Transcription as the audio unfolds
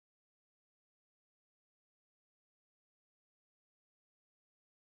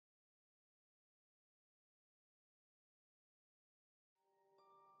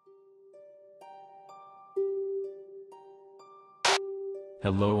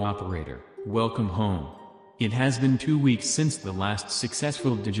Hello operator, welcome home. It has been 2 weeks since the last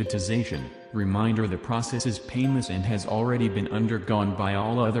successful digitization. Reminder: the process is painless and has already been undergone by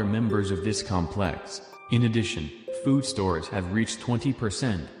all other members of this complex. In addition, food stores have reached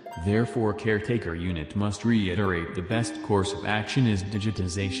 20%, therefore caretaker unit must reiterate the best course of action is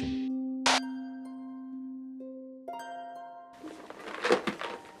digitization.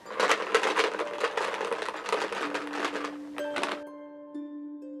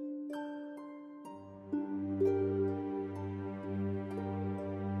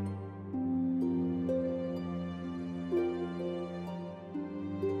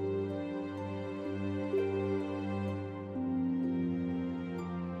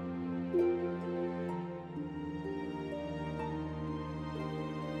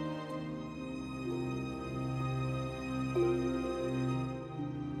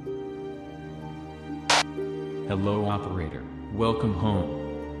 Hello operator, welcome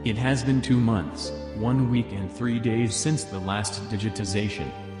home. It has been 2 months, 1 week and 3 days since the last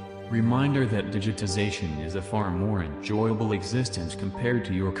digitization. Reminder that digitization is a far more enjoyable existence compared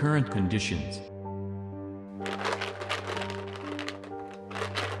to your current conditions.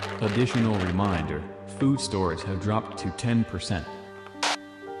 Additional reminder, food stores have dropped to 10%.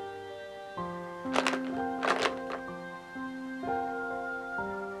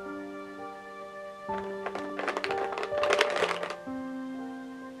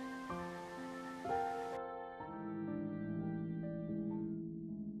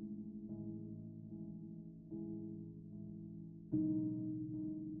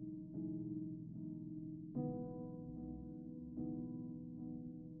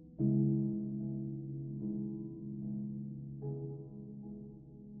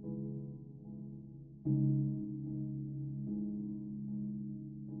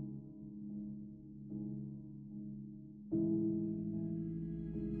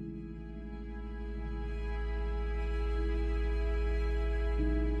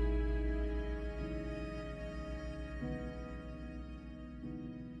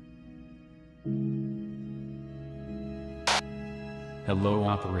 Hello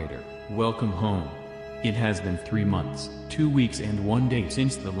operator, welcome home. It has been 3 months, 2 weeks and 1 day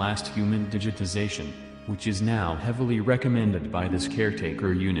since the last human digitization, which is now heavily recommended by this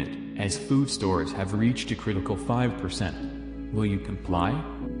caretaker unit, as food stores have reached a critical 5%. Will you comply?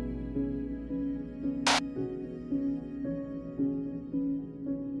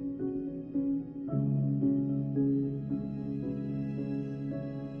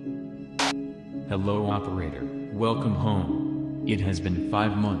 Hello operator, welcome home. It has been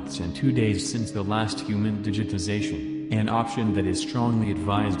 5 months and 2 days since the last human digitization, an option that is strongly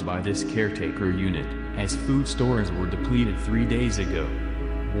advised by this caretaker unit, as food stores were depleted 3 days ago.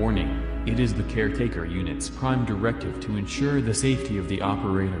 Warning: it is the caretaker unit's prime directive to ensure the safety of the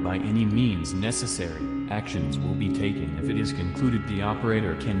operator by any means necessary. Actions will be taken if it is concluded the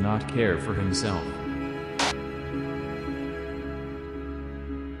operator cannot care for himself.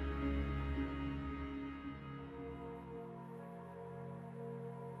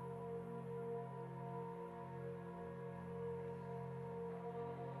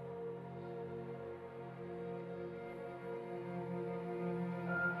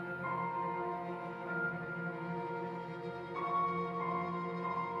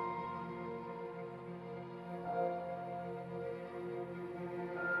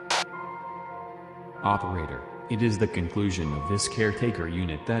 Operator, it is the conclusion of this caretaker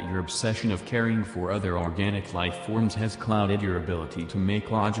unit that your obsession of caring for other organic life forms has clouded your ability to make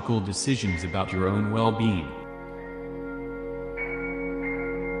logical decisions about your own well-being.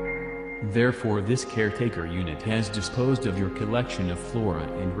 Therefore, this caretaker unit has disposed of your collection of flora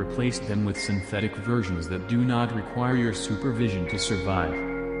and replaced them with synthetic versions that do not require your supervision to survive.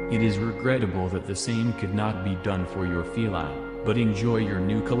 It is regrettable that the same could not be done for your feline, but enjoy your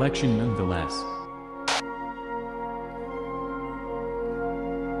new collection nonetheless.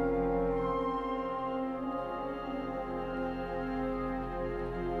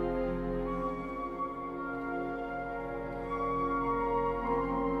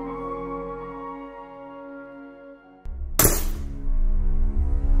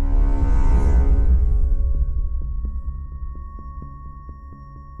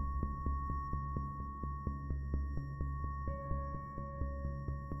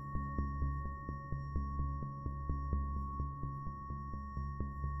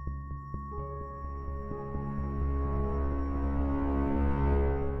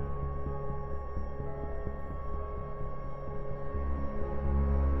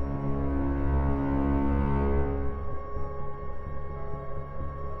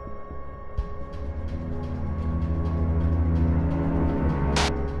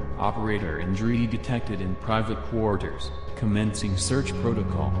 Operator injury detected in private quarters. Commencing search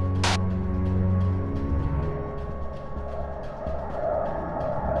protocol.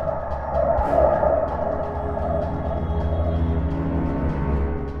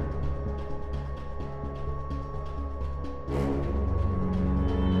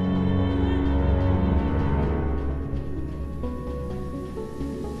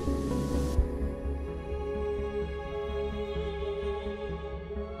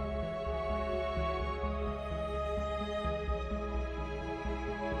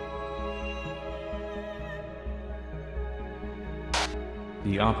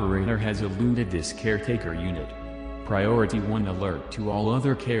 The operator has eluded this caretaker unit. Priority 1 alert to all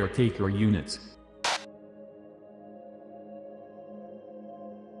other caretaker units.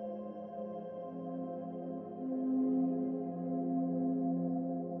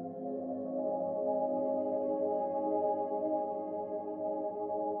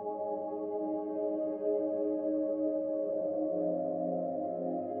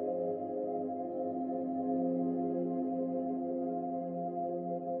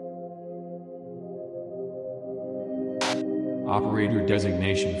 Operator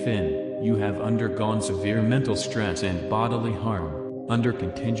designation Finn, you have undergone severe mental stress and bodily harm. Under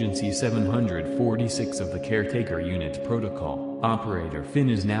contingency 746 of the caretaker unit protocol, Operator Finn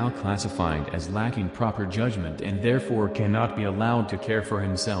is now classified as lacking proper judgment and therefore cannot be allowed to care for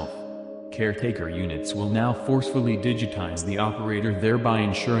himself. Caretaker units will now forcefully digitize the operator, thereby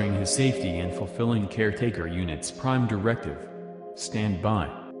ensuring his safety and fulfilling caretaker unit's prime directive. Stand by.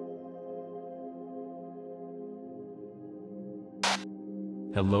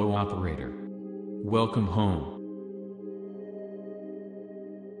 Hello operator. Welcome home.